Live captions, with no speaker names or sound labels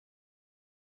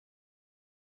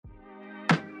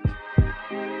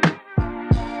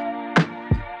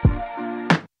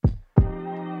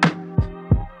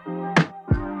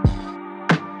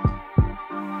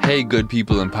Hey, good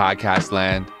people in podcast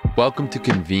land. Welcome to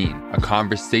Convene, a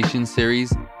conversation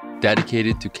series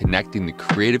dedicated to connecting the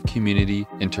creative community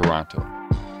in Toronto.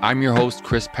 I'm your host,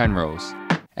 Chris Penrose,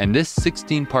 and this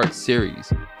 16-part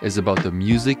series is about the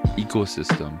music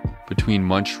ecosystem between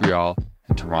Montreal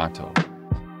and Toronto.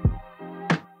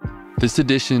 This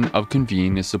edition of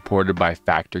Convene is supported by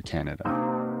Factor Canada.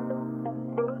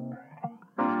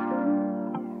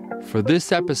 For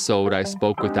this episode, I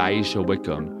spoke with Aisha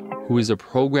Wickham, who is a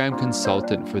program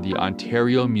consultant for the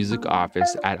Ontario Music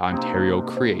Office at Ontario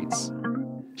Creates.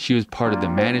 She was part of the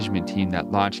management team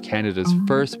that launched Canada's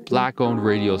first Black-owned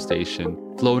radio station,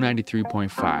 Flow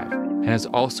 93.5, and has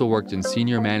also worked in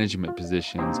senior management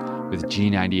positions with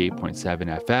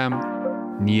G98.7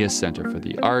 FM, NIA Centre for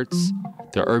the Arts,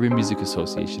 the Urban Music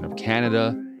Association of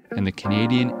Canada, and the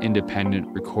Canadian Independent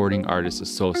Recording Artists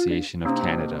Association of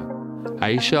Canada.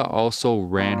 Aisha also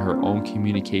ran her own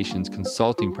communications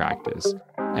consulting practice,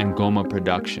 Ngoma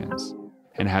Productions,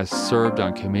 and has served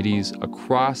on committees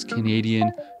across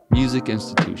Canadian music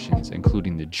institutions,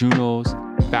 including the Junos,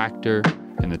 Factor,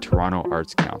 and the Toronto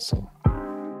Arts Council.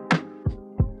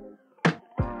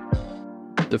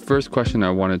 The first question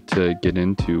I wanted to get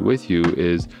into with you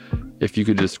is if you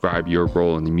could describe your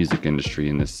role in the music industry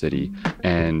in this city.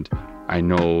 And I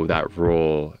know that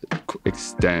role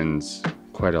extends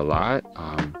quite a lot.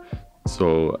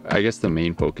 So I guess the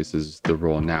main focus is the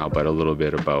role now, but a little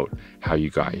bit about how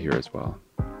you got here as well.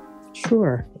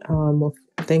 Sure. Well,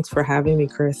 thanks for having me,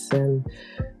 Chris. And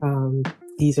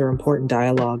these are important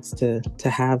dialogues to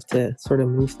have to sort of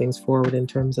move things forward in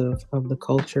terms of the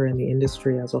culture and the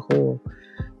industry as a whole.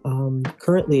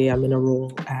 Currently, I'm in a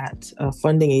role at a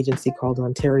funding agency called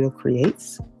Ontario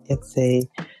Creates. It's a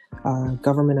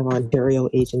Government of Ontario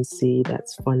agency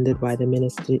that's funded by the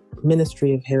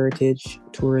Ministry of Heritage,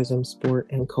 Tourism, Sport,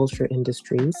 and Culture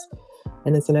Industries.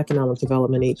 And it's an economic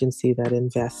development agency that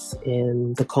invests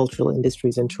in the cultural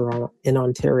industries in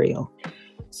Ontario.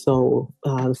 So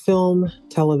film,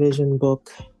 television,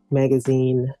 book,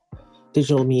 magazine,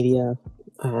 digital media,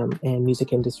 and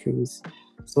music industries.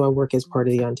 So I work as part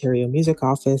of the Ontario Music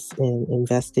Office in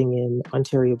investing in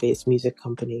Ontario-based music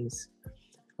companies.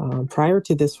 Prior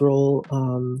to this role,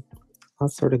 I'll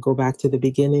sort of go back to the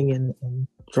beginning and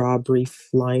draw a brief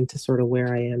line to sort of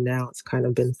where I am now. It's kind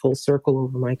of been full circle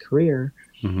over my career,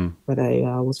 but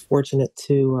I was fortunate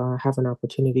to have an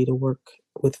opportunity to work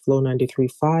with Flow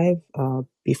 93.5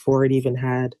 before it even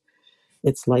had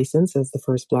its license as the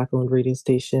first Black-owned radio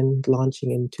station,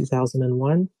 launching in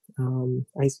 2001.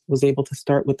 I was able to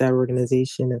start with that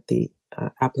organization at the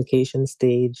application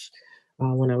stage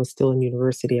when I was still in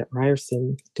university at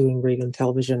Ryerson, doing radio and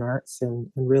television arts and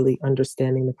really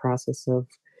understanding the process of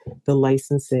the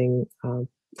licensing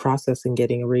process and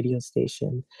getting a radio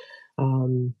station.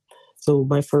 So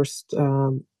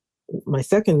my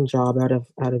second job out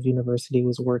of university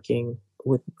was working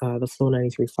with the Flow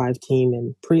 93.5 team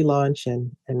in pre-launch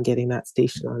and getting that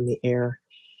station on the air.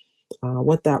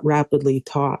 What that rapidly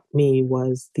taught me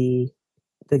was the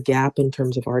gap in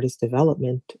terms of artist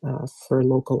development for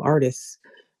local artists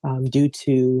due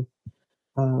to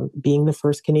being the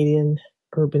first Canadian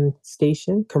urban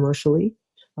station commercially.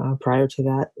 Prior to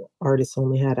that, artists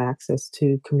only had access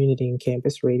to community and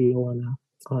campus radio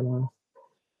on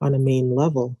a main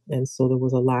level, and so there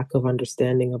was a lack of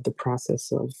understanding of the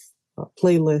process of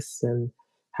playlists and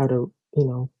how to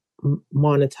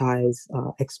monetize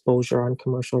exposure on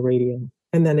commercial radio.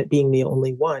 And then it being the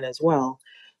only one as well,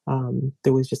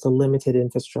 there was just a limited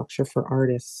infrastructure for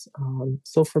artists.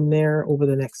 So from there, over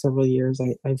the next several years,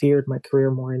 I veered my career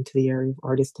more into the area of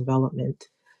artist development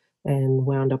and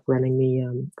wound up running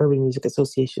the Urban Music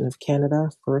Association of Canada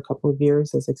for a couple of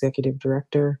years as executive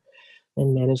director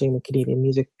and managing the Canadian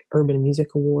Urban Music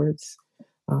Awards.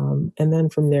 And then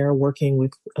from there, working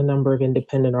with a number of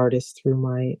independent artists through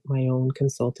my own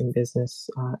consulting business,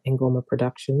 Ngoma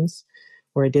Productions,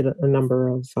 where I did a number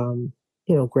of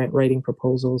grant writing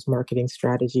proposals, marketing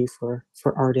strategy for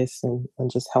artists, and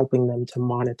just helping them to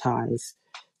monetize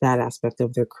that aspect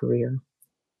of their career.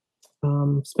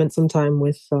 Spent some time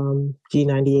with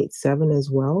G98.7 as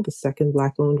well, the second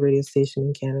Black-owned radio station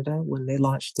in Canada, when they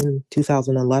launched in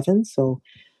 2011. So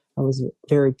I was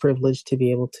very privileged to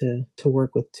be able to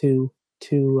work with two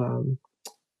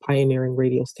pioneering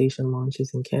radio station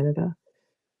launches in Canada.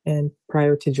 And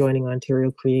prior to joining Ontario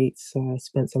Creates, I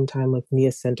spent some time with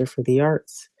NIA Centre for the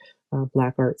Arts,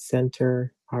 Black Arts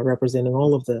Centre, representing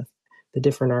all of the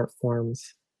different art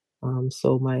forms.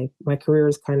 So my career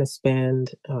has kind of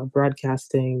spanned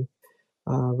broadcasting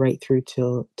right through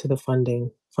to the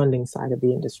funding side of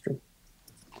the industry.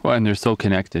 Well, and they're so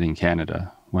connected in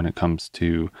Canada when it comes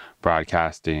to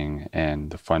broadcasting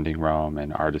and the funding realm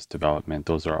and artist development.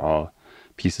 Those are all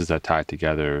pieces that tie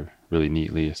together really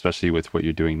neatly, especially with what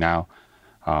you're doing now.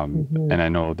 Hmm. And I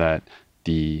know that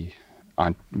the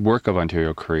work of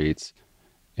Ontario Creates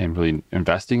and really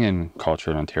investing in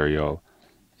culture in Ontario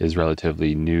is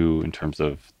relatively new in terms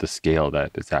of the scale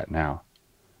that it's at now.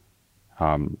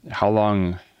 How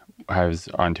long has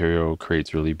Ontario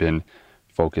Creates really been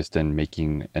focused in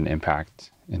making an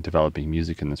impact in developing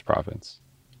music in this province?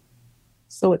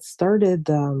 So it started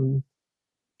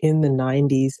in the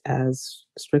 90s as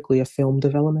strictly a film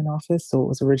development office. So it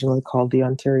was originally called the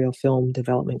Ontario Film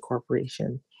Development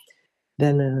Corporation.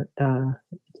 Then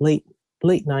late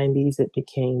late 90s, it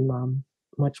became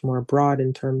much more broad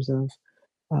in terms of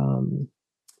um,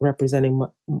 representing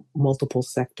multiple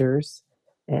sectors,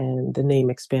 and the name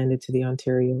expanded to the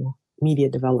Ontario Media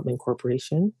Development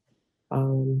Corporation.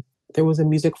 Um, there was a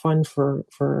music fund for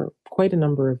quite a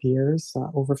number of years,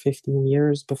 over 15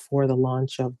 years before the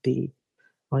launch of the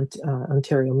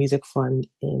Ontario Music Fund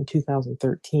in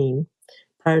 2013.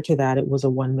 Prior to that, it was a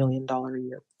 $1 million a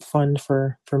year fund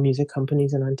for music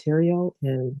companies in Ontario.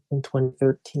 And in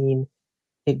 2013,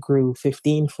 it grew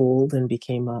 15-fold and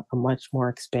became a much more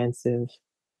expansive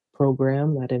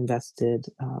program that invested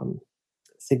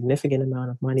significant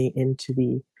amount of money into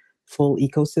the full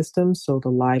ecosystem. So the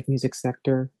live music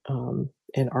sector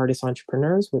and artist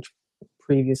entrepreneurs, which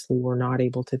previously were not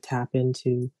able to tap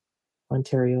into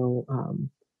Ontario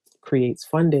Creates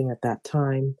funding at that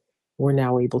time, we're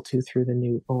now able to through the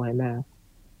new OMF.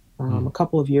 A Mm.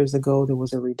 couple of years ago, there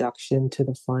was a reduction to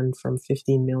the fund from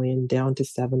 15 million down to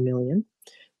 7 million,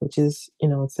 which is,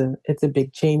 it's a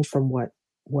big change from what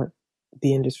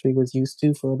the industry was used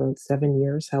to for about 7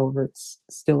 years. However, it's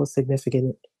still a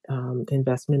significant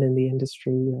investment in the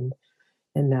industry,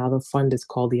 and now the fund is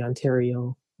called the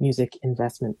Ontario Music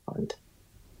Investment Fund.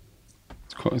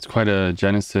 It's quite a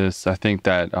genesis. I think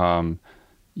that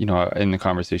in the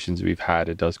conversations we've had,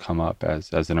 it does come up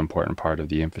as an important part of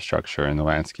the infrastructure and the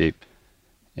landscape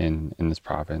in this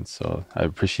province. So I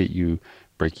appreciate you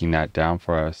breaking that down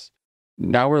for us.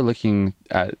 Now we're looking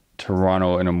at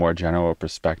Toronto in a more general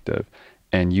perspective,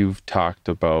 and you've talked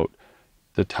about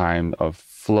the time of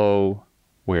Flow,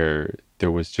 where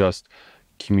there was just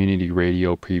community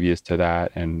radio previous to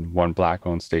that and one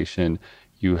black-owned station.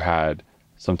 You had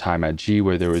some time at G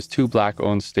where there was two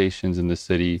black-owned stations in the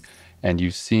city, and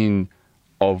you've seen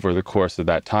over the course of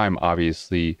that time,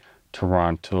 obviously,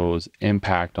 Toronto's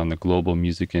impact on the global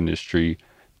music industry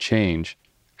change.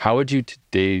 How would you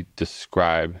today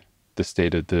describe the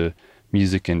state of the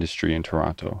music industry in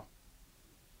Toronto?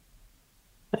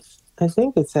 I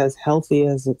think it's as healthy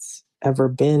as it's ever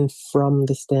been from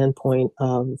the standpoint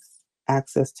of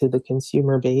access to the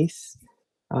consumer base.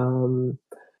 Um,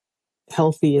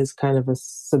 Healthy is kind of a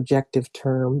subjective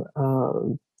term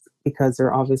because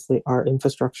there obviously are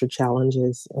infrastructure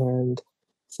challenges, and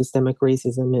systemic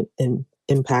racism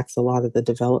impacts a lot of the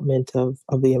development of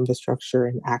the infrastructure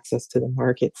and access to the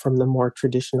market from the more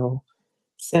traditional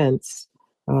sense.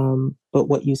 But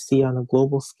what you see on a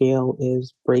global scale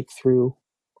is breakthrough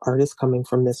artists coming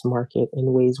from this market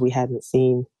in ways we hadn't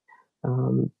seen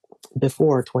um,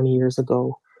 before 20 years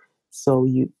ago. So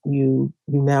you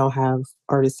now have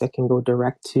artists that can go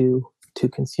direct to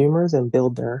consumers and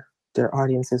build their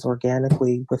audiences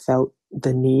organically without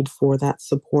the need for that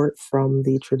support from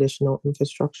the traditional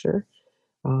infrastructure.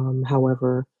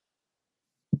 However,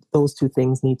 those two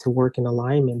things need to work in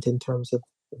alignment in terms of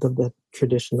the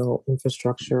traditional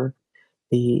infrastructure,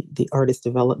 the artist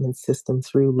development system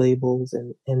through labels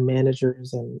and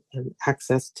managers and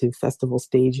access to festival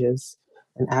stages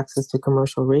and access to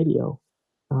commercial radio.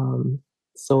 Um,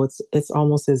 so it's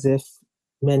almost as if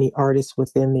many artists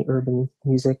within the urban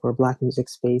music or black music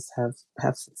space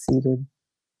have succeeded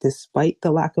despite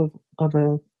the lack of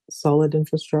a solid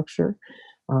infrastructure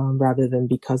rather than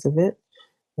because of it.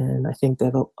 And I think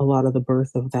that a lot of the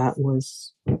birth of that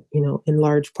was, in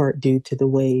large part due to the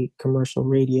way commercial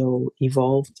radio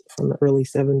evolved from the early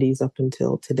 70s up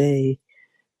until today,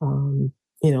 um,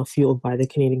 fueled by the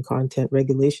Canadian content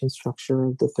regulation structure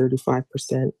of the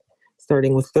 35%,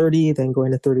 starting with 30, then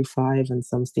going to 35, and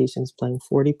some stations playing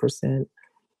 40%.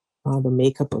 The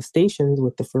makeup of stations,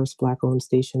 with the first Black owned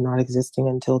station not existing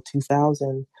until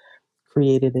 2000,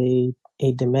 created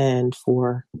a demand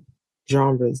for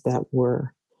genres that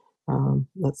were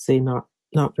let's say not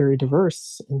very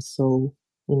diverse. And so,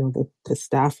 the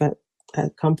staff at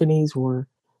companies were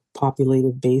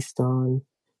populated based on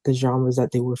the genres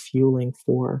that they were fueling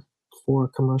for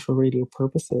commercial radio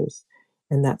purposes.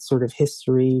 And that sort of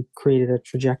history created a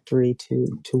trajectory to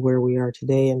where we are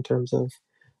today in terms of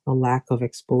a lack of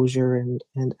exposure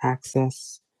and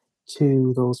access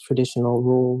to those traditional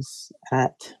roles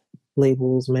at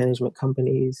labels, management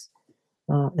companies,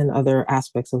 and other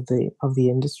aspects of the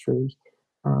industry.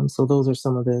 So those are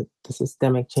some of the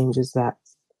systemic changes that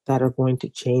are going to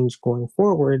change going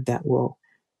forward that will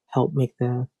help make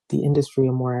the industry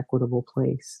a more equitable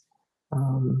place.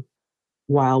 Um,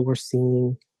 while we're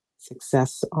seeing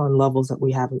success on levels that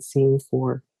we haven't seen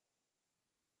for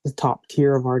the top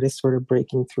tier of artists sort of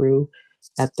breaking through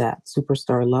at that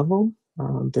superstar level.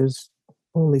 There's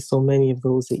only so many of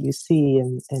those that you see,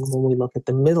 and when we look at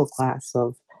the middle class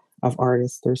of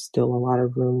artists, there's still a lot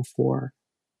of room for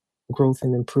growth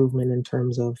and improvement in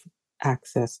terms of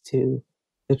access to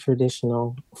the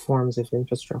traditional forms of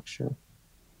infrastructure.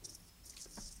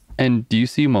 And do you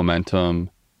see momentum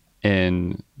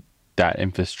in that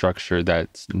infrastructure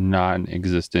that's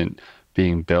non-existent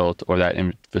being built, or that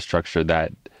infrastructure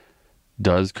that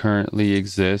does currently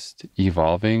exist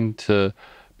evolving to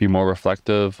be more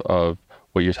reflective of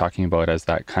what you're talking about as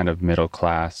that kind of middle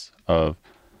class of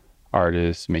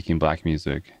artists making Black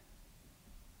music?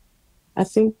 I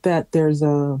think that there's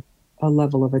a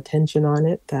level of attention on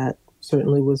it that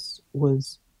certainly was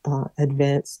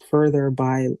advanced further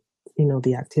by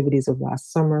the activities of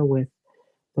last summer with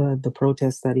the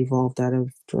protests that evolved out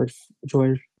of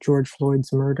George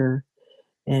Floyd's murder,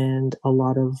 and a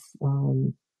lot of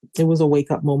it was a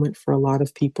wake up moment for a lot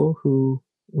of people who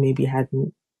maybe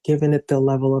hadn't given it the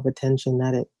level of attention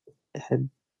that it had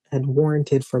had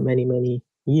warranted for many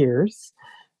years.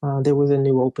 There was a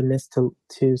new openness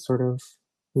to sort of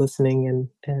listening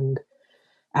and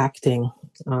acting,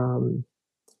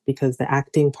 because the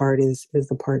acting part is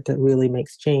the part that really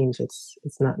makes change. It's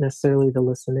not necessarily the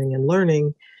listening and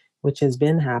learning, which has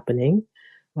been happening,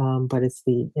 but it's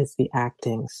the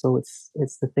acting. So it's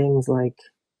the things like,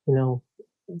 you know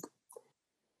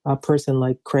a person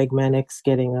like Craig Mannix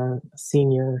getting a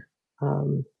senior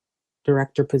um,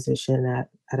 director position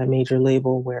at a major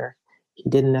label where he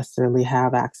didn't necessarily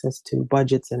have access to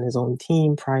budgets and his own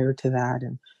team prior to that,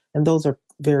 and those are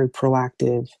very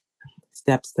proactive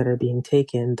steps that are being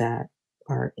taken that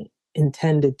are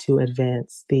intended to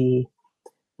advance the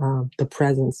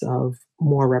presence of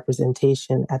more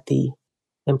representation at the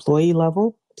employee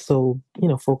level. So,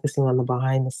 focusing on the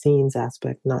behind the scenes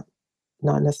aspect, not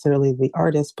necessarily the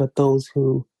artists, but those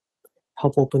who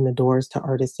help open the doors to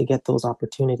artists to get those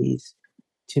opportunities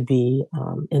to be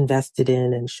invested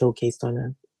in and showcased on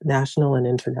a national and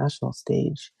international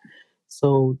stage.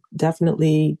 So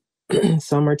definitely,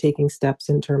 some are taking steps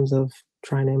in terms of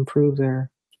trying to improve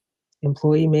their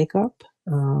employee makeup.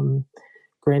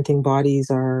 Granting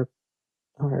bodies are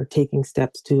taking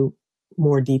steps to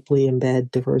more deeply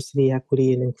embed diversity,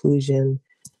 equity, and inclusion,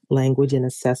 language and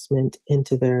assessment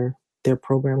into their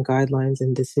program guidelines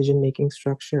and decision making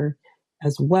structure,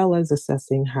 as well as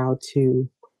assessing how to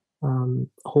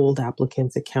hold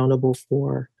applicants accountable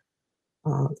for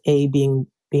being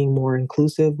more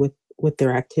inclusive with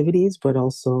their activities, but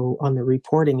also on the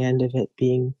reporting end of it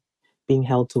being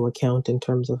held to account in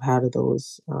terms of how do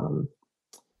those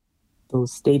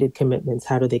stated commitments,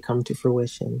 how do they come to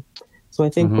fruition? So I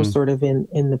think we're Mm-hmm. sort of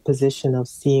in the position of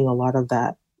seeing a lot of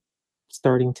that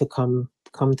starting to come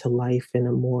to life in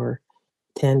a more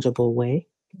tangible way.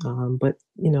 But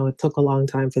it took a long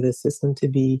time for this system to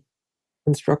be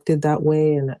constructed that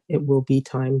way, and it will be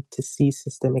time to see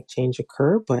systemic change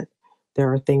occur. But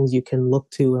there are things you can look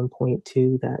to and point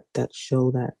to that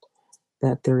show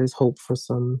that there is hope for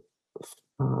some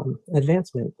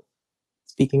advancement.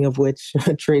 Speaking of which,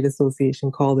 a trade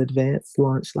association called Advance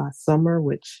launched last summer,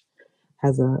 which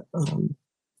has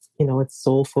its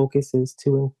sole focus is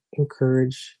to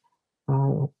encourage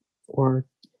or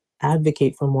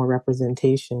advocate for more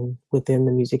representation within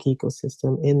the music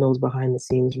ecosystem in those behind the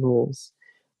scenes roles,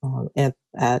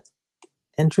 at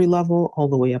entry level all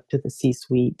the way up to the C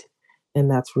suite. And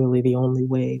that's really the only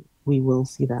way we will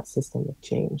see that systemic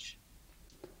change.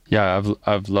 Yeah,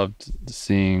 I've loved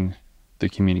seeing the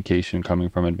communication coming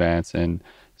from Advance and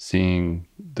seeing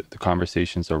the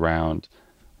conversations around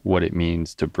what it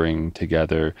means to bring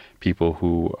together people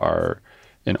who are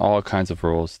in all kinds of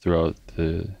roles throughout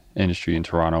the industry in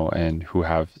Toronto and who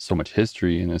have so much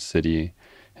history in the city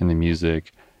and the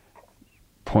music,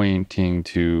 pointing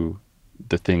to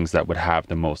the things that would have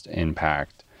the most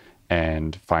impact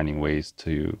and finding ways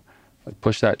to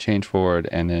push that change forward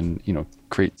and then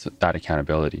create that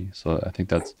accountability. So I think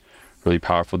that's really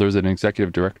powerful. There was an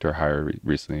executive director hire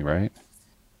recently, right?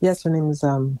 Yes, her name is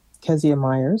Kezia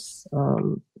Myers.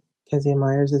 Kezia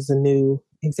Myers is the new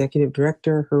executive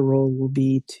director. Her role will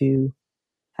be to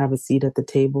have a seat at the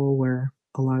table where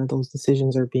a lot of those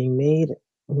decisions are being made,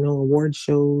 award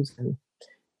shows and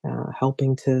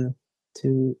helping to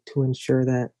ensure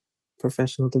that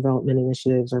professional development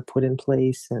initiatives are put in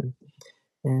place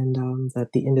and that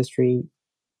the industry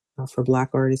for Black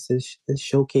artists is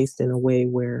showcased in a way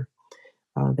where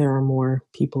there are more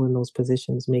people in those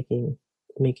positions making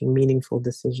meaningful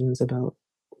decisions about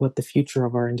what the future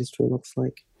of our industry looks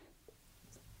like.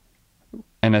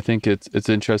 And I think it's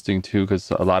interesting too,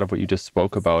 because a lot of what you just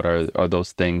spoke about are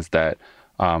those things that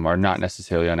are not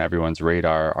necessarily on everyone's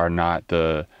radar, are not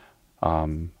the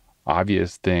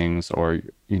obvious things, or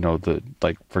the,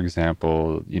 like, for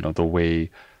example, the way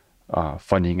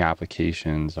funding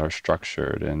applications are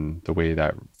structured and the way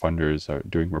that funders are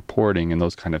doing reporting and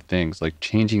those kind of things. Like,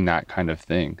 changing that kind of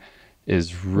thing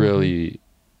is really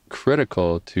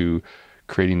critical to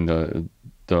creating the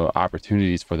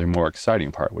opportunities for the more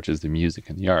exciting part, which is the music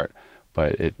and the art.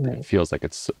 But it feels like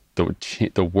it's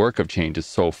the work of change is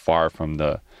so far from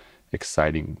the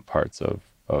exciting parts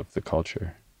of the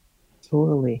culture.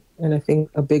 Totally. And I think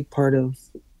a big part of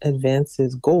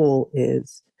Advance's goal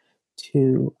is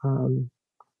to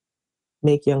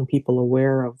make young people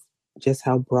aware of just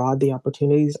how broad the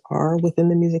opportunities are within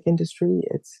the music industry.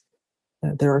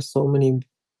 There are so many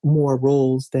more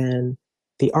roles than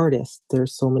the artist.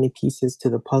 There's so many pieces to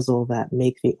the puzzle that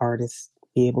make the artist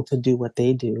be able to do what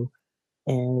they do.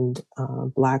 And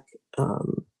Black,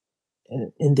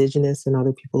 Indigenous, and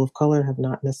other people of color have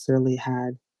not necessarily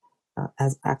had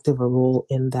as active a role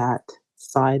in that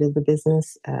side of the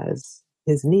business as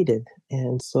is needed.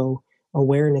 And so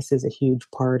awareness is a huge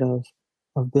part of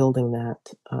building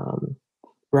that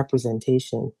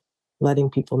representation, letting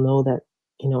people know that,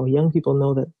 young people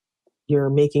know that you're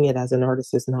making it as an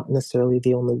artist is not necessarily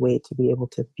the only way to be able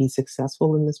to be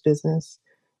successful in this business,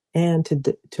 and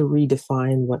to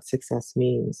redefine what success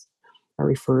means. I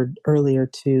referred earlier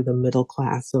to the middle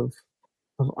class of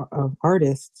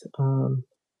artists.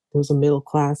 There's a middle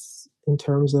class in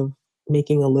terms of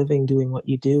making a living doing what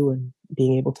you do, and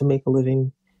being able to make a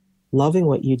living loving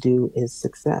what you do is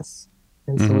success.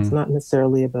 And so it's not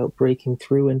necessarily about breaking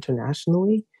through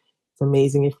internationally. It's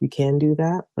amazing if you can do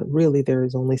that, but really there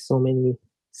is only so many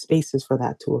spaces for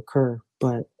that to occur.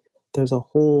 But there's a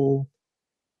whole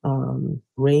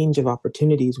range of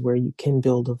opportunities where you can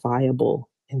build a viable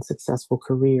and successful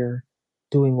career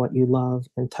doing what you love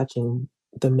and touching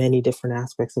the many different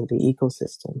aspects of the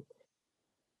ecosystem.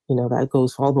 That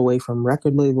goes all the way from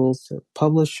record labels to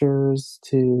publishers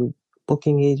to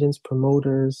booking agents,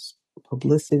 promoters,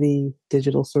 publicity,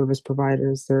 digital service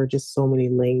providers. There are just so many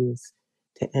lanes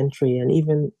to entry, and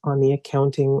even on the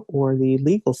accounting or the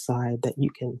legal side, that you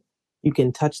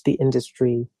can touch the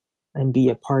industry and be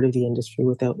a part of the industry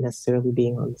without necessarily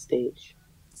being on the stage.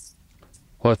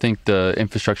 Well, I think the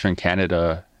infrastructure in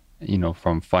Canada,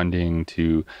 from funding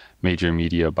to major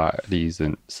media bodies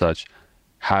and such,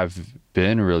 have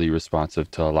been really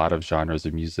responsive to a lot of genres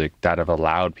of music that have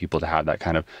allowed people to have that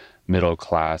kind of middle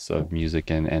class of music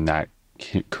and that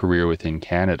career within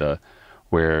Canada,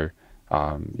 where,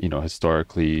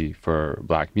 historically for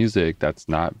Black music, that's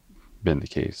not been the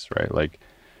case, right? Like,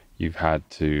 you've had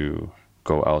to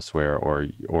go elsewhere,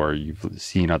 or you've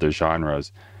seen other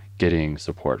genres getting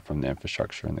support from the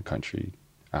infrastructure in the country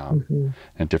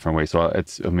in different ways. So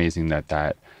it's amazing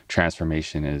that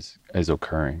transformation is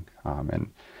occurring. And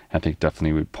I think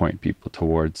definitely would point people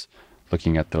towards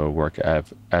looking at the work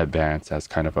of Advance as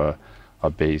kind of a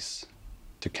base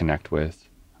to connect with.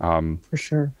 For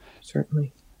sure,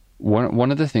 certainly.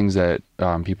 One of the things that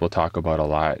people talk about a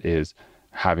lot is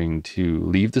having to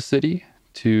leave the city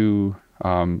to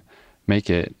make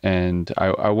it. And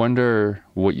I wonder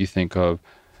what you think of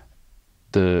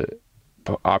the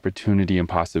opportunity and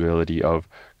possibility of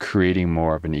creating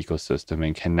more of an ecosystem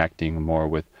and connecting more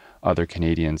with other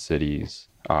Canadian cities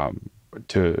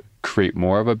to create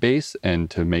more of a base and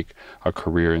to make a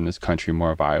career in this country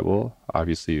more viable.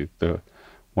 Obviously,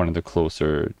 one of the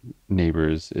closer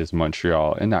neighbors is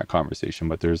Montreal in that conversation,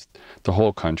 but there's the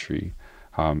whole country.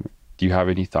 Do you have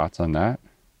any thoughts on that?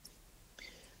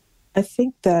 I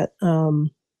think that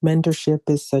mentorship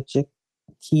is such a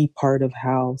key part of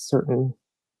how certain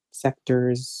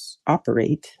sectors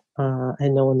operate. I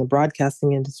know in the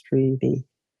broadcasting industry,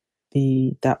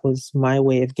 that was my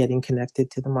way of getting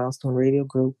connected to the Milestone Radio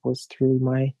Group, was through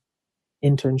my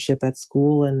internship at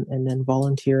school and then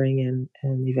volunteering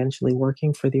and eventually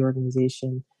working for the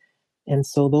organization. And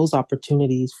so those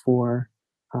opportunities for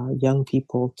young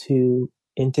people to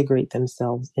integrate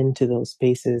themselves into those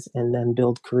spaces and then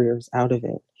build careers out of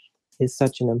it is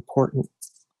such an important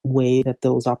way that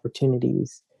those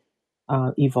opportunities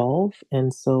evolve.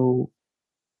 And so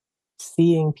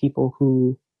seeing people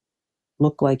who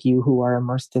look like you, who are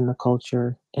immersed in the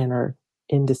culture and are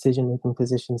in decision-making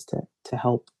positions to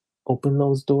help open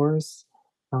those doors,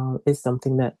 is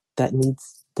something that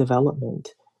needs development.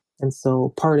 And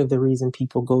so part of the reason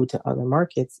people go to other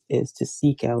markets is to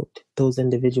seek out those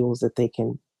individuals that they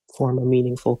can form a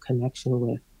meaningful connection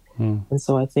with. And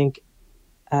so I think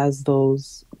as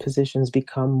those positions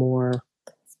become more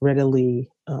readily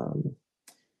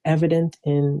evident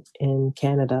in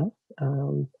Canada,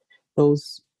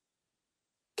 those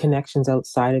connections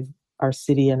outside of our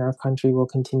city and our country will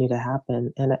continue to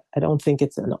happen. And I don't think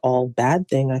it's an all bad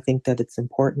thing. I think that it's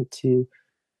important to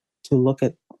look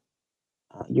at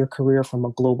your career from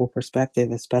a global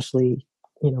perspective, especially,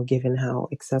 given how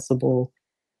accessible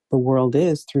the world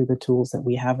is through the tools that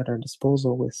we have at our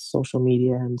disposal with social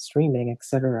media and streaming,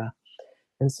 etc.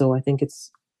 And so I think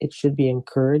it should be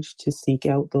encouraged to seek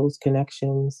out those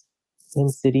connections in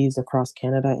cities across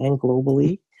Canada and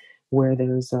globally, where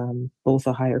there's both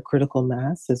a higher critical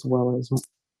mass as well as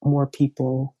more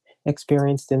people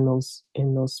experienced in those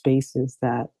spaces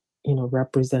that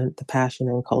represent the passion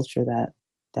and culture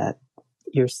that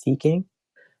you're seeking.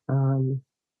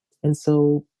 And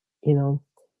so,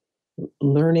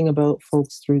 learning about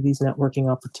folks through these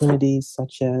networking opportunities,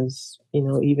 such as,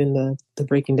 even the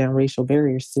Breaking Down Racial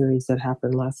Barriers series that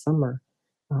happened last summer.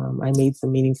 I made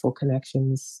some meaningful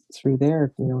connections through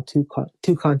there,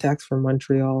 two contacts from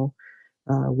Montreal,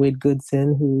 Wade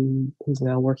Goodson, who's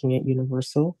now working at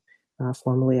Universal,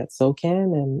 formerly at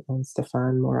SOCAN, and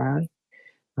Stéphane Moray,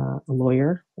 a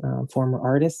lawyer, former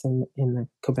artist in the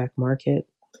Quebec market.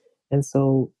 And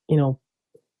so,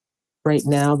 right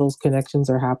now those connections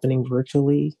are happening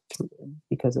virtually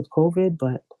because of COVID,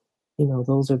 but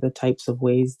those are the types of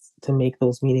ways to make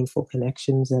those meaningful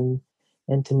connections and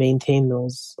to maintain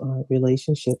those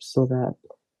relationships so that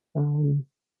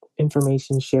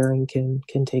information sharing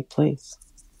can take place.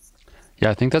 Yeah,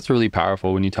 I think that's really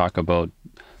powerful when you talk about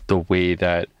the way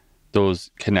that those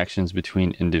connections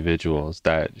between individuals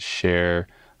that share,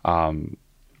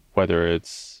 whether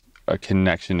it's a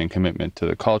connection and commitment to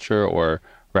the culture or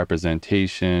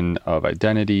representation of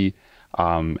identity,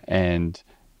 and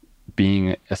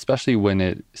being, especially when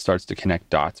it starts to connect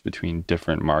dots between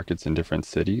different markets and different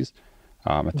cities.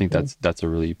 I think that's a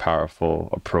really powerful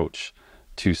approach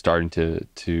to starting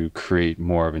to create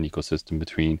more of an ecosystem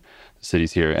between the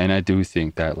cities here. And I do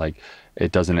think that, like,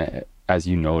 it doesn't, as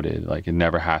you noted, like, it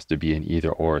never has to be an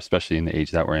either or, especially in the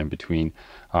age that we're in, between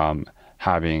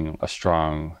having a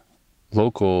strong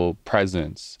local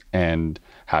presence and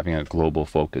having a global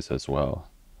focus as well.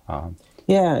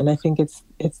 Yeah, and I think it's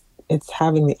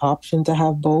having the option to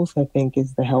have both, I think,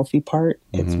 is the healthy part.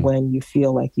 It's when you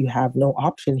feel like you have no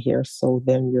option here, so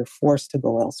then you're forced to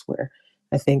go elsewhere.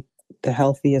 I think the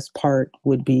healthiest part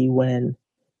would be when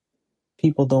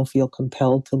people don't feel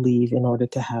compelled to leave in order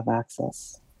to have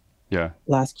access. Yeah.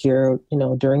 Last year,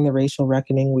 during the racial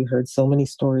reckoning, we heard so many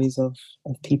stories of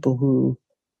people who,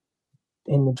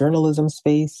 in the journalism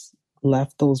space,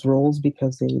 left those roles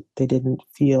because they didn't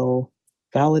feel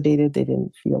validated. They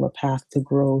didn't feel a path to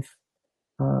growth.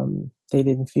 They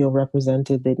didn't feel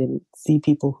represented. They didn't see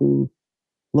people who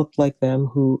looked like them,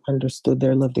 who understood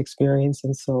their lived experience.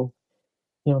 And so,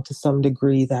 to some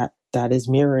degree, that is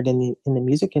mirrored in the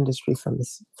music industry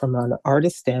from an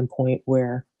artist standpoint,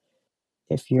 where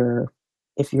if you're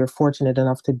fortunate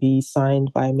enough to be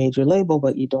signed by a major label,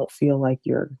 but you don't feel like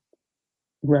you're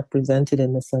represented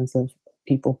in the sense of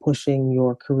people pushing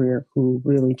your career who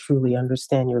really truly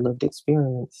understand your lived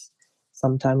experience,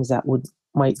 sometimes that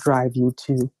might drive you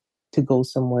to go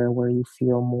somewhere where you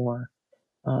feel more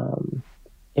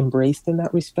embraced in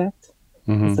that respect.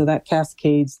 And so that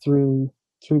cascades through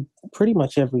pretty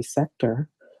much every sector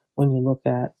when you look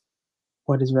at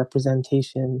what does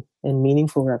representation and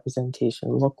meaningful representation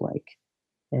look like.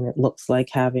 And it looks like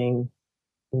having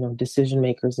decision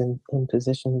makers in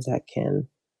positions that can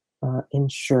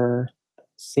ensure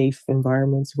safe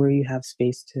environments where you have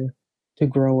space to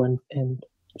grow and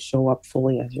show up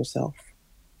fully as yourself.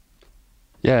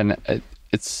 Yeah, and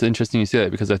it's interesting you say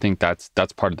that, because I think that's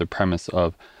part of the premise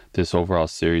of this overall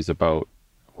series, about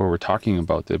where we're talking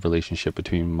about the relationship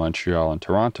between Montreal and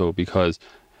Toronto, because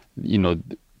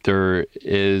there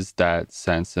is that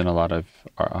sense in a lot of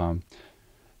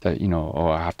that,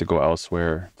 I have to go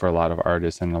elsewhere for a lot of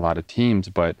artists and a lot of teams.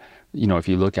 But, if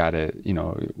you look at it,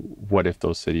 what if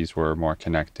those cities were more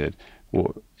connected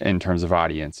in terms of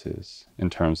audiences, in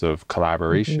terms of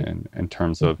collaboration, in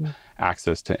terms of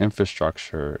access to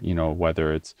infrastructure,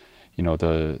 whether it's,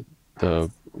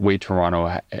 the way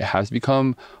Toronto has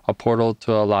become a portal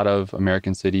to a lot of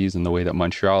American cities, and the way that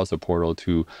Montreal is a portal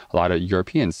to a lot of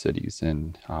European cities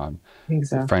and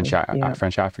Exactly. Yeah.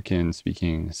 French African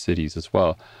speaking cities as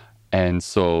well. And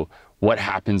so, what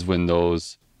happens when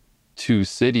those two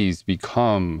cities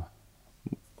become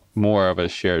more of a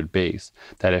shared base?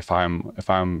 That if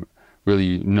I'm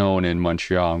really known in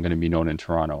Montreal, I'm going to be known in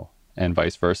Toronto, and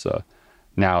vice versa.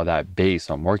 Now that base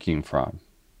I'm working from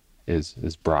is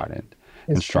broadened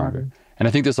and It's stronger. broadened. And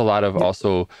I think there's a lot of Yeah.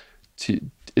 also to,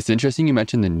 it's interesting you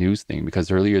mentioned the news thing, because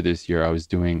earlier this year I was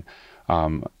doing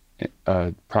um,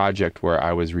 a project where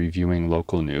I was reviewing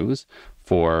local news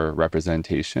for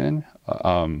representation.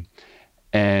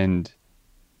 And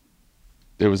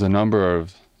there was a number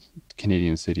of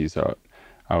Canadian cities that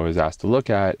I was asked to look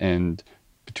at. And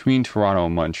between Toronto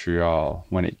and Montreal,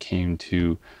 when it came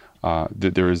to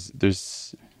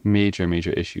there's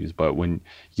major issues, but when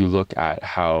you look at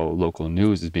how local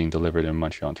news is being delivered in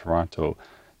Montreal and Toronto,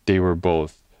 they were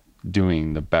both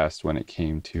doing the best when it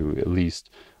came to at least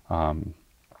on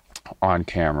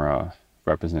camera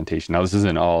representation. Now, this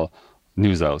isn't all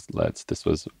news outlets. This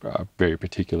was a very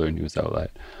particular news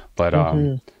outlet, but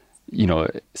Hmm.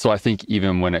 so I think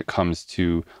even when it comes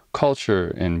to culture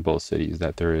in both cities,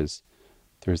 that there's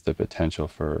the potential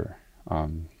for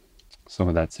some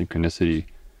of that synchronicity.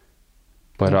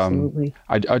 But Absolutely.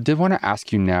 I did want to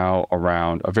ask you now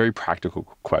around a very practical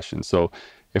question. So,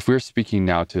 if we're speaking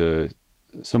now to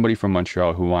somebody from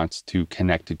Montreal who wants to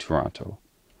connect to Toronto,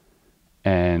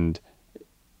 and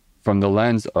from the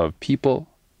lens of people,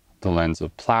 the lens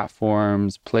of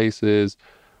platforms, places,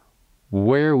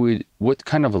 what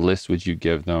kind of a list would you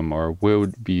give them, or where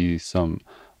would be some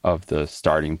of the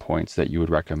starting points that you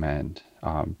would recommend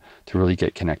to really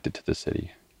get connected to the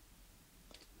city?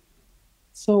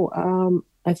 So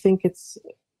I think it's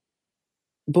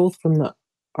both from the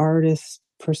artist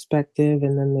perspective,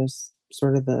 and then there's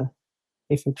sort of the,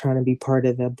 if you're trying to be part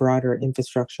of the broader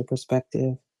infrastructure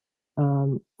perspective.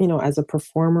 As a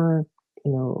performer,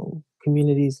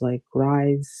 communities like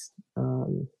Rise,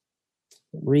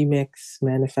 Remix,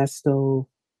 Manifesto,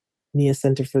 Nia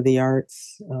Center for the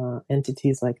Arts,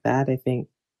 entities like that, I think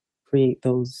create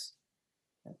those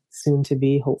soon to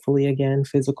be, hopefully again,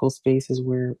 physical spaces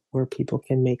where people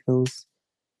can make those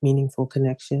meaningful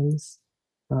connections.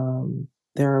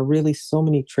 There are really so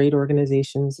many trade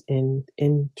organizations in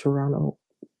Toronto,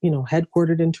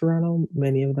 headquartered in Toronto.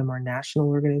 Many of them are national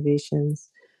organizations.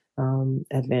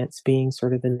 Advance being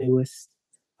sort of the newest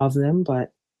of them,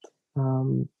 but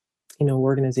um,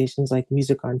 organizations like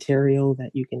Music Ontario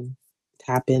that you can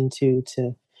tap into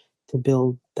to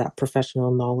build that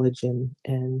professional knowledge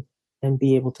and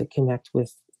be able to connect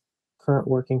with current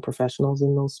working professionals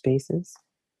in those spaces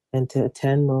and to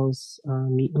attend those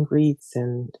meet and greets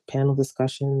and panel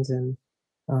discussions. And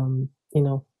um, you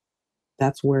know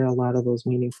that's where a lot of those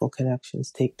meaningful connections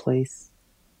take place.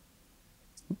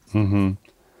 Hmm.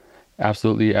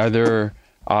 Absolutely. Are there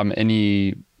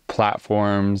any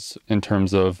platforms in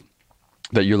terms of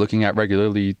that you're looking at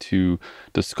regularly to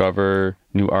discover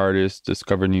new artists,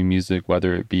 discover new music,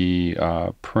 whether it be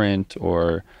print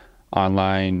or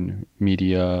online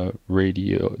media,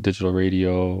 radio, digital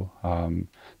radio,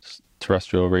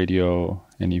 terrestrial radio,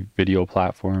 any video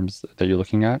platforms that you're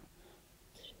looking at?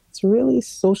 It's really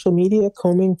social media,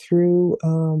 combing through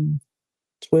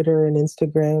Twitter and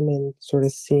Instagram and sort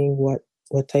of seeing what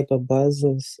type of buzz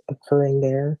is occurring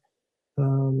there.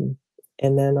 Um,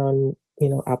 and then on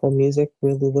Apple Music,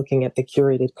 really looking at the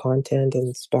curated content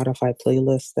and Spotify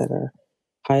playlists that are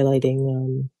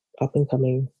highlighting up and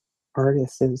coming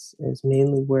artists is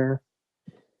mainly where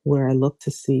I look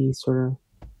to see sort of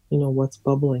what's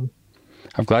bubbling.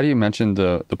 I'm glad you mentioned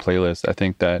the playlist. I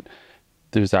think that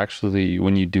there's actually,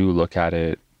 when you do look at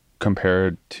it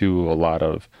compared to a lot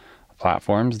of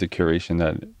platforms, the curation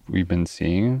that we've been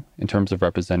seeing in terms of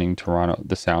representing Toronto,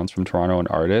 the sounds from Toronto and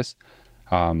artists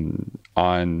on,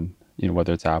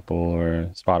 whether it's Apple or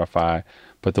Spotify,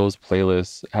 but those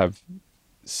playlists have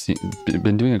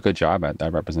been doing a good job at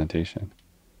that representation.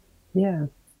 Yeah,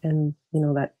 and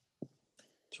that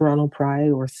Toronto pride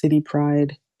or city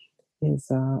pride is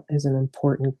an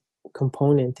important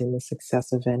component in the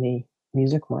success of any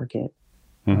music market.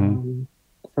 Hmm. Um,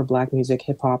 for Black music,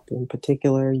 hip hop in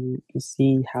particular, you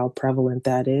see how prevalent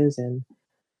that is in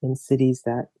cities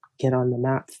that get on the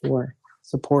map for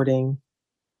supporting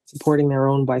their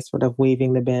own by sort of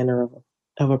waving the banner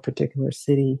of a particular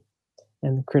city,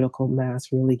 and the critical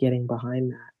mass really getting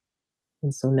behind that.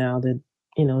 And so now the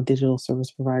digital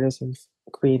service providers have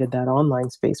created that online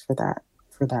space for that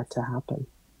to happen.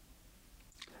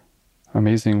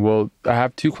 Amazing. Well, I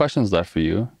have two questions left for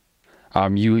you.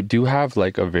 You do have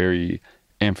like a very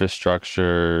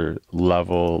infrastructure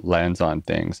level lens on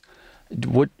things.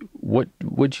 What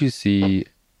would you see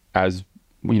as,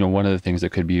 one of the things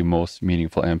that could be most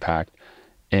meaningful impact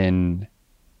in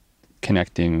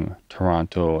connecting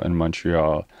Toronto and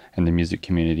Montreal and the music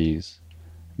communities,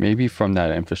 maybe from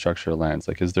that infrastructure lens?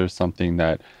 Like, is there something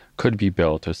that could be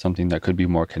built or something that could be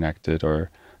more connected or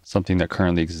something that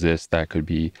currently exists that could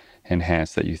be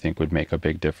enhanced that you think would make a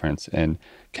big difference in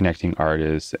connecting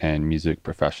artists and music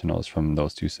professionals from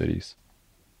those two cities?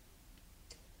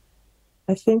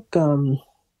 I think,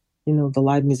 the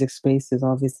live music space is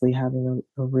obviously having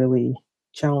a really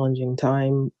challenging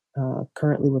time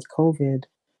currently with COVID.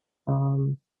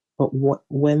 Um, but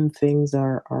when things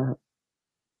are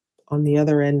on the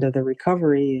other end of the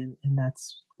recovery, and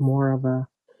that's more of a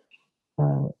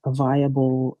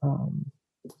viable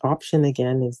option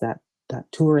again, is that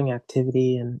touring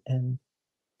activity and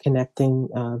connecting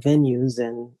venues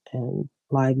and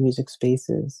live music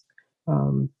spaces.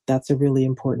 That's a really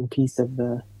important piece of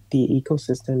the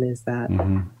ecosystem, is that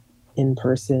Mm-hmm.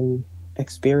 in-person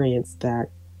experience that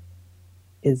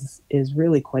is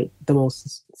really quite the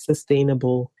most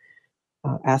sustainable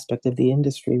aspect of the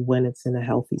industry when it's in a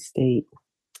healthy state.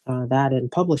 That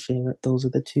and publishing, those are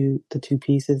the two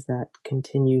pieces that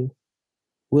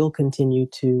will continue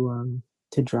to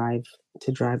drive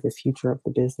the future of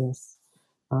the business.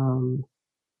 Um,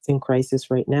 it's in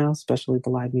crisis right now, especially the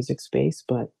live music space,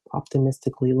 but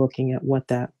optimistically looking at what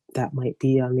that might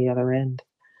be on the other end.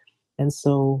 And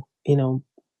so,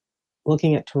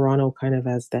 looking at Toronto kind of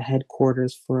as the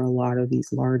headquarters for a lot of these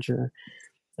larger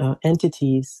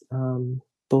entities,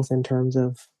 both in terms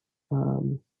of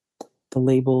um, the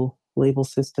label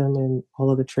system, and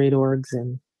all of the trade orgs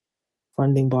and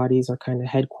funding bodies are kind of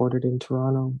headquartered in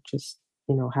Toronto. Just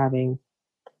having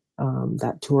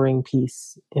that touring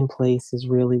piece in place is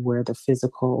really where the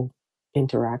physical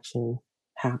interaction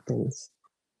happens,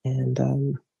 and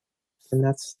and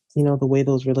that's the way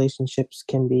those relationships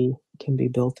can be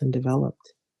built and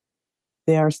developed.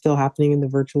 They are still happening in the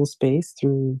virtual space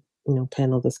through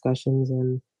panel discussions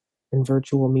and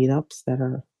virtual meetups that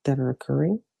are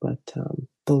occurring, but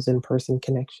those in-person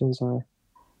connections are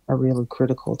really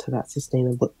critical to that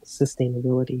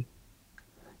sustainability.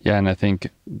 Yeah, and I think,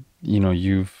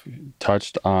 you've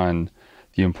touched on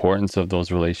the importance of those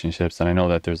relationships. And I know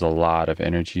that there's a lot of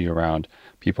energy around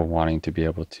people wanting to be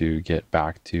able to get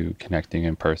back to connecting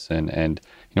in person. And,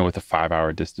 with a 5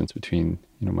 hour distance between,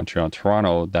 Montreal and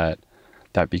Toronto, that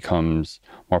becomes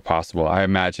more possible. I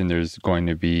imagine there's going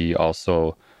to be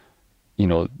also, you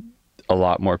know, a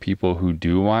lot more people who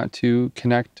do want to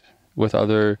connect with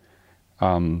other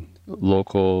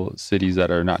local cities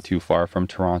that are not too far from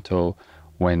Toronto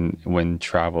when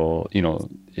travel,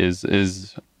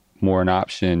 is more an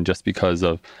option just because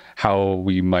of how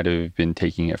we might have been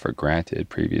taking it for granted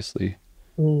previously.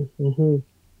 Mm-hmm.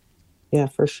 Yeah,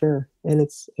 for sure. And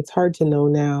it's hard to know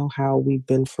now how we've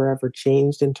been forever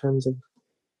changed in terms of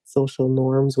social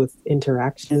norms with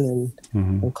interaction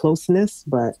Hmm. and closeness,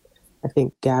 but I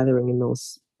think gathering in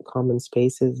those common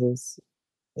spaces is,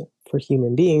 for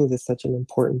human beings, is such an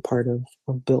important part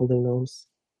of building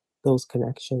those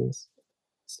connections.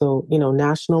 So,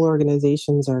 national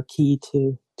organizations are key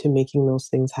to making those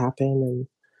things happen,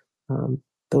 and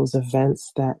those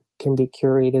events that can be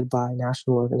curated by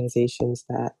national organizations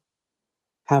that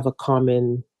have a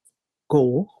common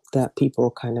goal that people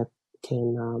kind of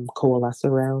can coalesce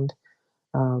around.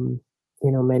 Um,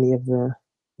 many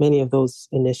of those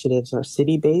initiatives are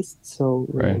city based, so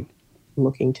Right.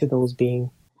 looking to those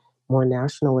being more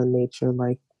national in nature,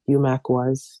 like UMAC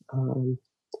was.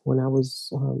 When I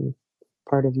was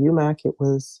part of UMAC, it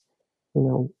was,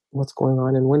 what's going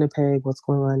on in Winnipeg, what's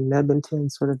going on in Edmonton,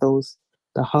 sort of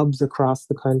the hubs across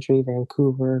the country: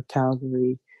 Vancouver,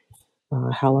 Calgary,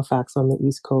 Halifax on the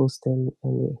East Coast, and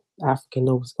the African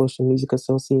Nova Scotia Music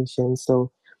Association.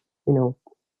 So, you know,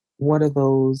 what are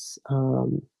those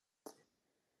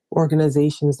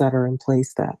organizations that are in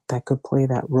place that could play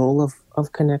that role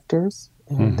of connectors,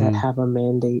 and that Hmm. have a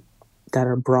mandate, that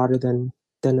are broader than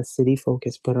a city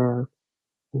focus, but are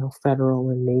federal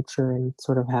in nature, and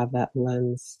sort of have that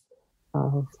lens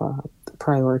of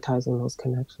prioritizing those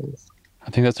connections. I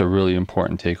think that's a really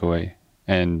important takeaway,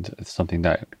 and it's something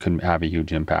that could have a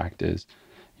huge impact is,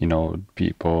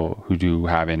 people who do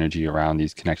have energy around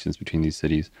these connections between these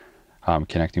cities,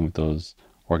 connecting with those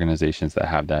organizations that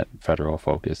have that federal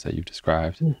focus that you've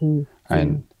described, Hmm.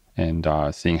 Yeah. and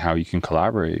seeing how you can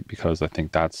collaborate, because I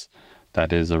think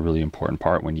that is a really important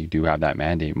part when you do have that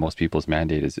mandate. Most people's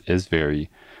mandate is very,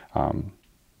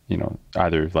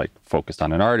 either like focused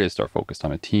on an artist or focused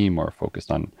on a team or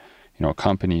focused on, a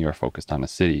company or focused on a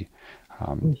city.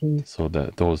 So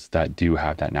those that do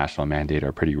have that national mandate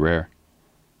are pretty rare.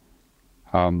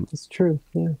 It's true.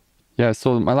 Yeah. Yeah.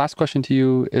 So my last question to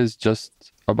you is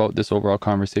just about this overall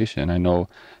conversation. I know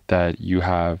that you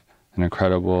have an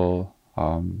incredible,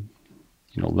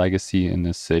 legacy in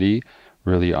this city.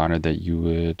 Really honored that you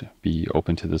would be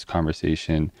open to this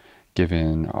conversation,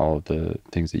 given all of the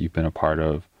things that you've been a part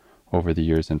of over the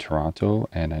years in Toronto.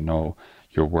 And I know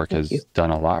your work Thank you. has done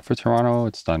a lot for Toronto.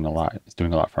 It's doing a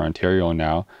lot for Ontario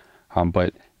now.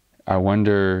 But I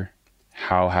wonder,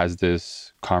 how has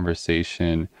this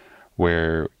conversation,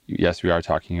 where yes, we are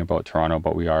talking about Toronto,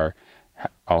 but we are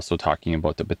also talking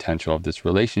about the potential of this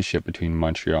relationship between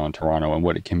Montreal and Toronto and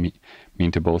what it can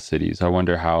mean to both cities. I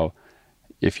wonder how,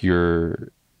 if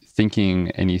you're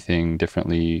thinking anything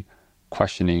differently,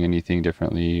 questioning anything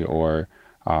differently, or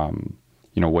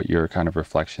what your kind of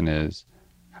reflection is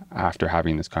after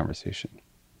having this conversation.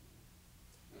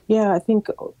 Yeah, I think,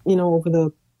 over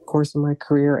the course of my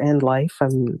career and life,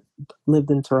 I've lived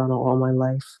in Toronto all my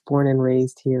life, born and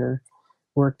raised here,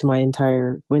 went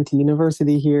to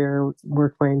university here,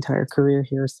 worked my entire career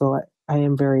here. So I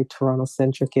am very Toronto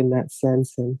centric in that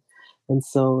sense. And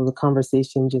so the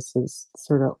conversation just has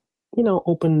sort of,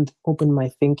 opened my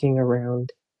thinking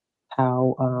around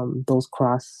how those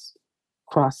cross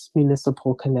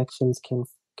municipal connections can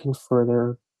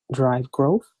further drive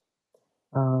growth.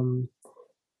 Um,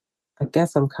 I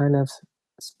guess I'm kind of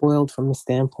spoiled from the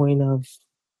standpoint of,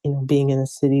 being in a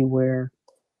city where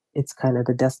it's kind of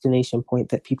the destination point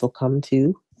that people come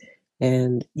to.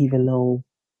 And even though,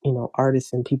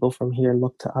 artists and people from here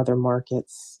look to other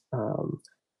markets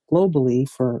globally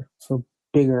for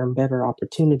bigger and better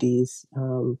opportunities,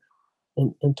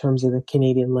 in terms of the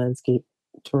Canadian landscape,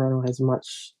 Toronto has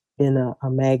much been a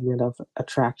magnet of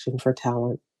attraction for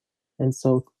talent. And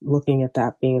so looking at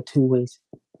that being a two-way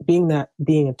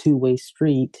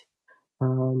street,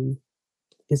 um,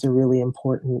 is a really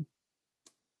important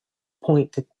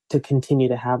point to continue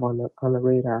to have on the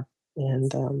radar.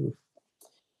 And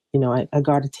I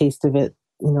got a taste of it,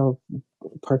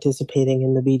 participating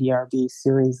in the BDRB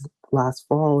series last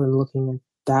fall and looking at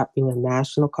that being a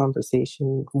national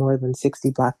conversation, more than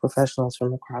 60 Black professionals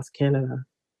from across Canada,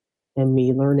 and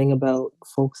me learning about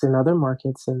folks in other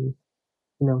markets and,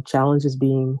 challenges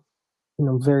being,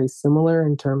 very similar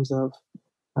in terms of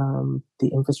the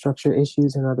infrastructure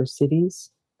issues in other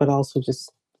cities, but also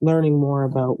just learning more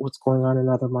about what's going on in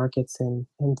other markets and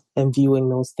viewing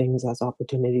those things as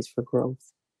opportunities for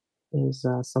growth is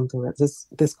something that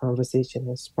this conversation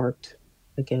has sparked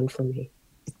again for me.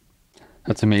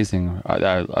 That's amazing.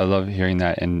 I love hearing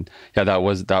that. And yeah, that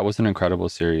was an incredible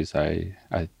series. I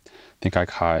think I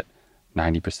caught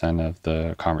 90% of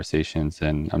the conversations,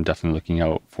 and I'm definitely looking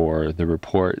out for the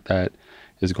report that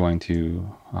is going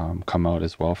to come out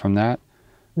as well from that.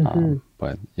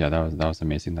 But yeah, that was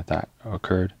amazing that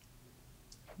occurred.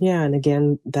 Yeah, and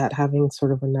again, that having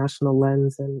sort of a national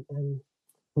lens and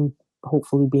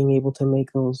hopefully being able to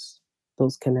make those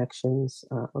connections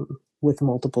with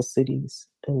multiple cities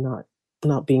and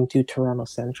not being too Toronto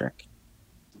centric.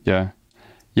 Yeah.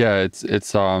 Yeah, it's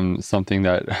something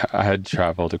that I had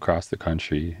traveled across the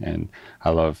country, and I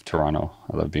love Toronto.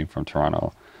 I love being from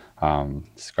Toronto,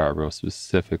 Scarborough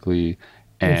specifically,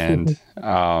 and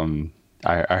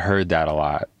I heard that a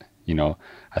lot.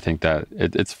 I think that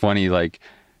it's funny, like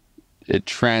it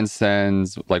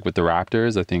transcends, like with the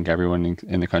Raptors. I think everyone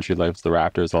in the country loves the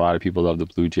Raptors. A lot of people love the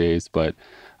Blue Jays, but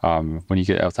when you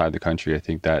get outside the country, I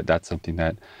think that's something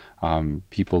that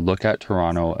people look at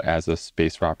Toronto as a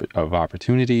space of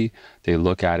opportunity. They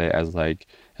look at it as, like,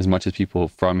 as much as people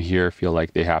from here feel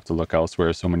like they have to look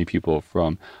elsewhere, so many people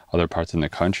from other parts in the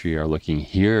country are looking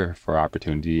here for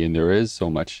opportunity, and there is so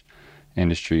much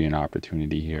industry and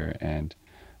opportunity here. And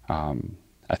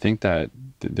I think that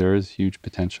there is huge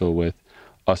potential with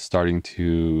us starting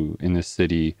to, in this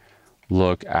city,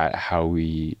 look at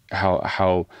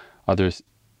how others,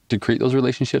 to create those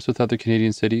relationships with other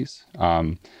Canadian cities.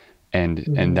 And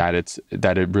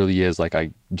that it really is like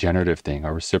a generative thing,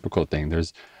 a reciprocal thing.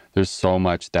 There's so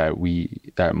much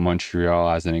that Montreal,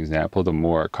 as an example, the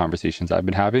more conversations I've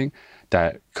been having,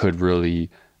 that could really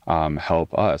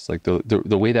help us. Like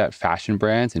the way that fashion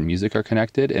brands and music are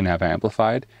connected and have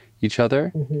amplified each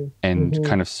other and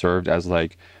kind of served as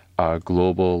like a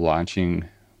global launching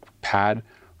pad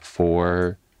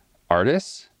for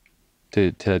artists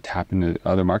to tap into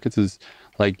other markets is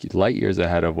like light years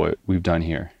ahead of what we've done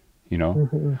here.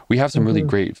 We have some really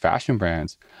great fashion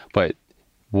brands, but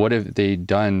what have they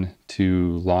done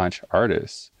to launch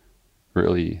artists,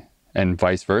 really? And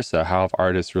vice versa, how have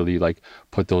artists really like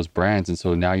put those brands? And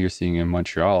so now you're seeing in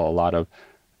Montreal a lot of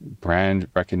brand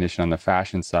recognition on the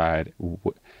fashion side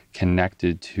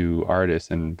connected to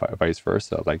artists and vice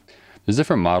versa. Like there's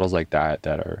different models like that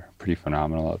are pretty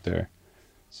phenomenal out there.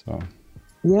 So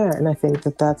yeah, and I think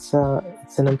that that's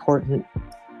it's an important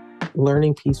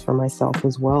learning piece for myself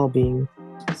as well, being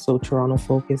so Toronto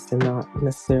focused and not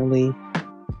necessarily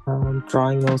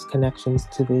drawing those connections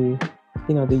to the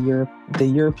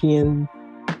European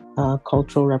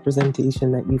cultural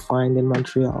representation that you find in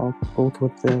Montreal, both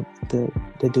with the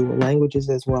dual languages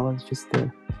as well as just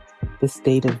the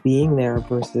state of being there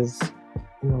versus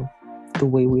the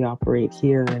way we operate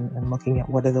here, and looking at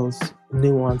what are those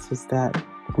nuances that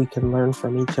we can learn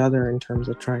from each other in terms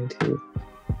of trying to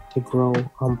grow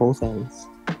on both ends.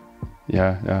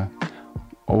 Yeah.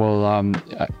 Well,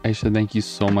 Aisha, thank you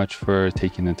so much for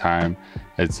taking the time.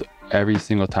 It's every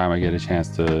single time I get a chance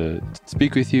to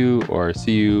speak with you or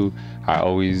see you, I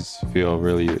always feel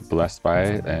really blessed by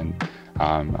it. And,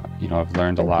 I've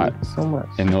learned a lot so much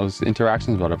in those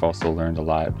interactions, but I've also learned a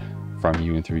lot from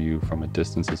you and through you from a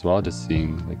distance as well, just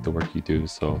seeing like the work you do.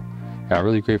 So yeah,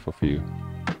 really grateful for you.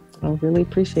 I really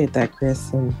appreciate that,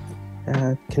 Chris, and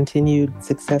continued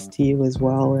success to you as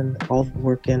well, and all the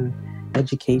work and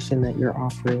education that you're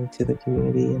offering to the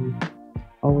community, and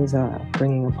always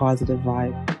bringing a positive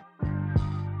vibe.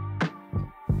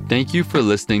 Thank you for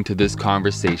listening to this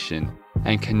conversation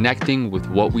and connecting with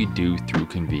what we do through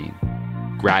Convene.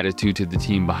 Gratitude to the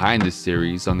team behind this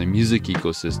series on the music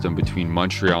ecosystem between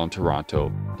Montreal and Toronto,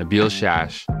 Nabil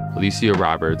Shash, Alicia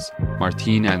Roberts,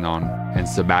 Martine Anon, and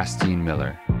Sebastien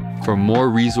Miller. For more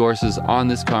resources on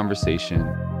this conversation,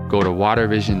 go to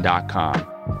watervision.com,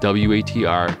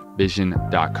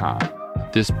 watrvision.com.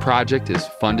 This project is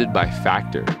funded by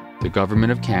Factor, the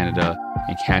Government of Canada,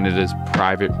 and Canada's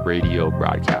private radio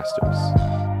broadcasters.